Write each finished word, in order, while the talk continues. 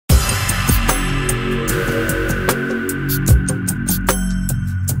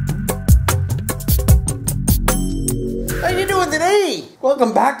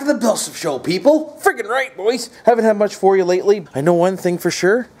Welcome back to the BillSiff Show, people. Freaking right, boys. Haven't had much for you lately. I know one thing for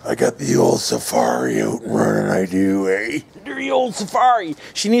sure. I got the old Safari out and running, I do, eh? Dirty old Safari.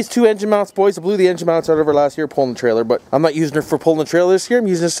 She needs 2 engine mounts, boys. I blew the engine mounts out of her last year pulling the trailer, but I'm not using her for pulling the trailer this year. I'm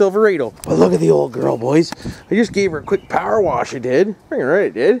using a Silverado. But look at the old girl, boys. I just gave her a quick power wash, I did. Freaking right, I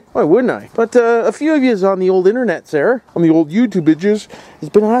did. Why wouldn't I? But a few of you on the old internets there, on the old YouTube bitches, has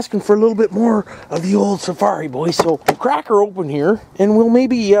been asking for a little bit more of the old Safari, boys. So we'll crack her open here, and we'll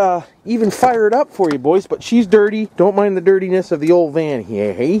maybe even fire it up for you, boys. But she's dirty. Don't mind the dirtiness of the old van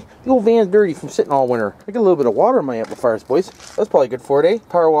here, hey? The old van's dirty from sitting all winter. I get a little bit of water in my amplifiers, boys. That's probably good for it, eh?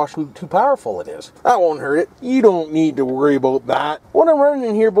 Power wash too powerful it is. That won't hurt it. You don't need to worry about that. What I'm running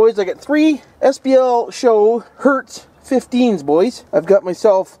in here, boys, I got 3 SBL Show Hertz 15s, boys. I've got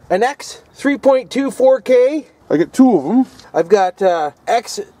myself an X 3.2 4K. I got 2 of them. I've got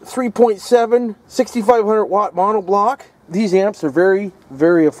X 3.7 6500 watt monoblock. These amps are very,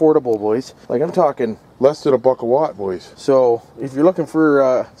 very affordable, boys. Like, I'm talking less than $1 a watt, boys. So if you're looking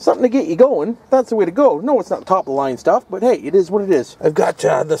for something to get you going, that's the way to go. No, it's not top of the line stuff, but hey, it is what it is. I've got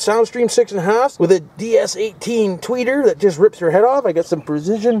the Soundstream 6.5 with a DS18 tweeter that just rips your head off. I got some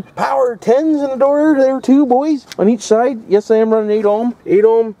Precision Power 10s in the door there too, boys. On each side, yes, I am running 8 ohm. 8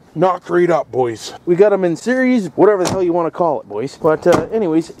 ohm. Knocked right up, boys. We got them in series, whatever the hell you want to call it, boys. But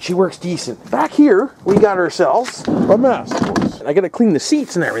anyways, she works decent. Back here, we got ourselves a mess, boys. I got to clean the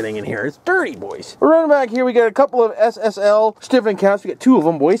seats and everything in here. It's dirty, boys. We're running back here. We got a couple of SSL stiffening caps. We got 2 of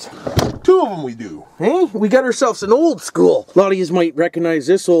them, boys. 2 of them we do. Hey, we got ourselves an old school. A lot of you might recognize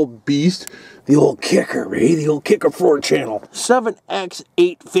this old beast. The old kicker, eh? The old kicker 4-channel.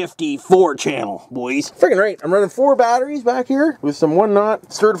 7X850 4-channel, boys. Freaking right. I'm running 4 batteries back here with some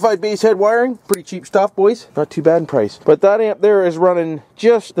 1-knot certified base head wiring. Pretty cheap stuff, boys. Not too bad in price. But that amp there is running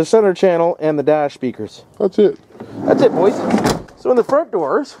just the center channel and the dash speakers. That's it. That's it, boys. So in the front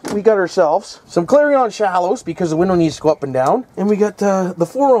doors, we got ourselves some Clarion shallows because the window needs to go up and down. And we got the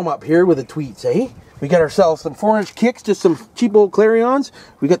 4-ohm up here with the tweets, eh? We got ourselves some 4-inch kicks, just some cheap old Clarions.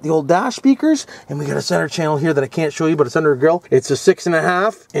 We got the old dash speakers, and we got a center channel here that I can't show you, but it's under a grill. It's a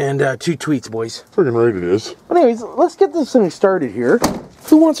 6.5 and 2 tweets, boys. Freaking right it is. Anyways, let's get this thing started here.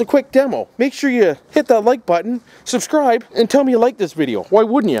 Who wants a quick demo? Make sure you hit that like button, subscribe, and tell me you like this video. Why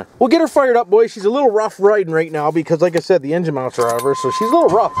wouldn't you? We'll get her fired up, boys. She's a little rough riding right now because, like I said, the engine mounts are out of her, so she's a little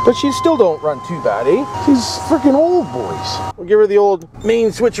rough. But she still don't run too bad, eh? She's freaking old, boys. We'll give her the old main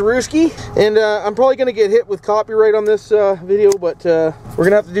switcherooski, and I'm probably going to get hit with copyright on this video, but we're going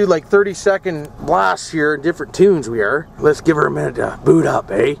to have to do like 30-second blasts here, different tunes we are. Let's give her a minute to boot up,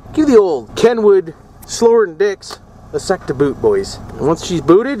 eh? Give the old Kenwood Slower Than Dicks a sec to boot, boys. And once she's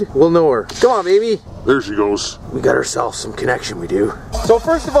booted, we'll know her. Come on, baby. There she goes. We got ourselves some connection, we do. So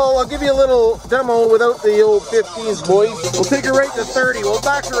first of all, I'll give you a little demo without the old 15s, boys. We'll take her right to 30. We'll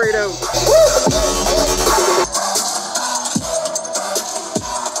back her right out.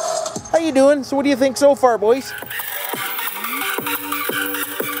 How you doing? So what do you think so far, boys?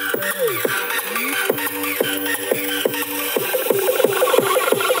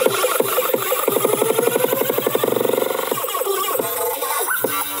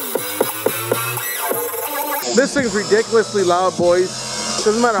 This thing's ridiculously loud, boys.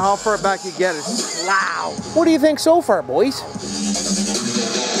 Doesn't matter how far back you get, it's loud. What do you think so far, boys?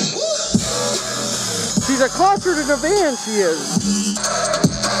 She's a concert in a van, she is.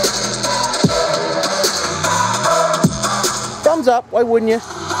 Thumbs up, why wouldn't you?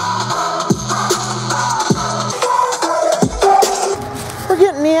 We're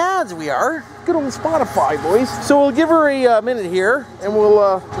getting the ads, we are. Good old Spotify, boys. So we'll give her a minute here, and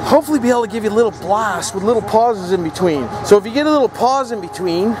we'll hopefully be able to give you a little blast with little pauses in between. So if you get a little pause in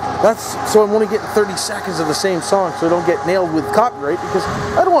between, that's so I'm only getting 30 seconds of the same song, so I don't get nailed with copyright, because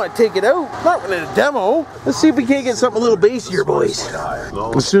I don't want to take it out. Not when it's a demo. Let's see if we can't get something a little bassier, boys.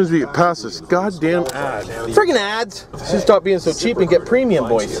 As soon as we get past this goddamn ad. Friggin' ads. Should stop being so cheap and get premium,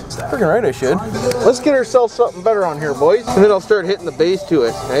 boys. Friggin' right, I should. Let's get ourselves something better on here, boys, and then I'll start hitting the bass to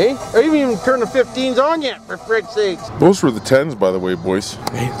it, eh? I haven't even turned the 15s on yet, for frick's sakes. Those were the 10s, by the way, boys.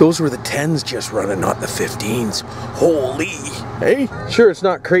 Hey, those were the 10s just running, not the 15s. Holy. Hey, sure, it's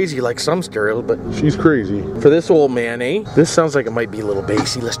not crazy like some stereos, but she's crazy. For this old man, eh? This sounds like it might be a little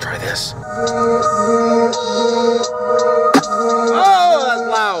bassy. Let's try this. Oh, that's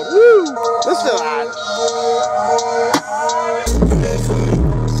loud. Woo! Listen to that.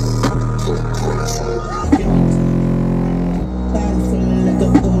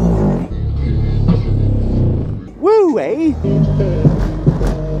 Woo, eh?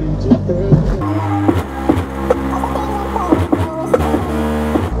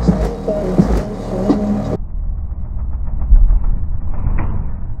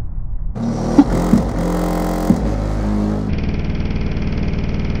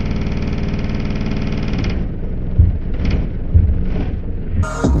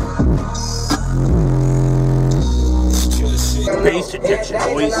 addiction,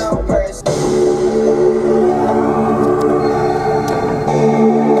 boys.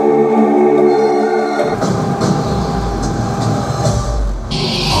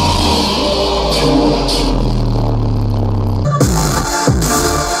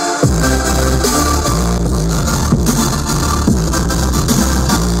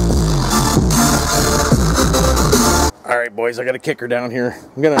 Alright boys, I got a kicker down here.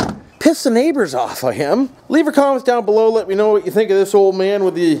 I'm gonna piss the neighbors off, I am. Leave your comments down below, let me know what you think of this old man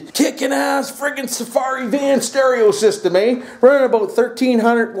with the kicking ass friggin' Safari van stereo system, eh? Running about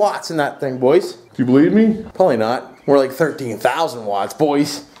 1,300 watts in that thing, boys. Do you believe me? Probably not. More like 13,000 watts,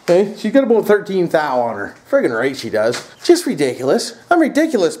 boys. Okay, she's got about 13,000 on her. Friggin' right she does. Just ridiculous. I'm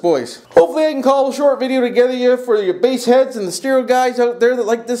ridiculous, boys. Hopefully I can call a short video together for your bass heads and the stereo guys out there that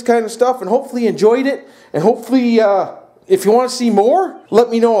like this kind of stuff, and hopefully enjoyed it. And hopefully, if you want to see more, let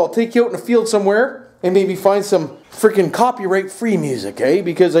me know. I'll take you out in the field somewhere and maybe find some freaking copyright-free music, eh?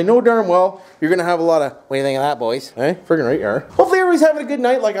 Because I know darn well you're going to have a lot of, what do you think of that, boys? Eh? Friggin' right you are. Hopefully everybody's having a good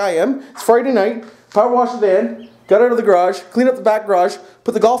night like I am. It's Friday night. Power washed the van. Got out of the garage. Cleaned up the back garage.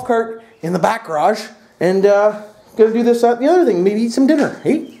 Put the golf cart in the back garage. And gonna do this, that, and the other thing. Maybe eat some dinner.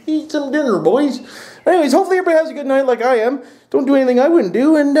 Hey? Eat some dinner, boys. Anyways, hopefully everybody has a good night like I am. Don't do anything I wouldn't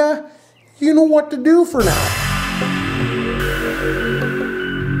do. And you know what to do for now.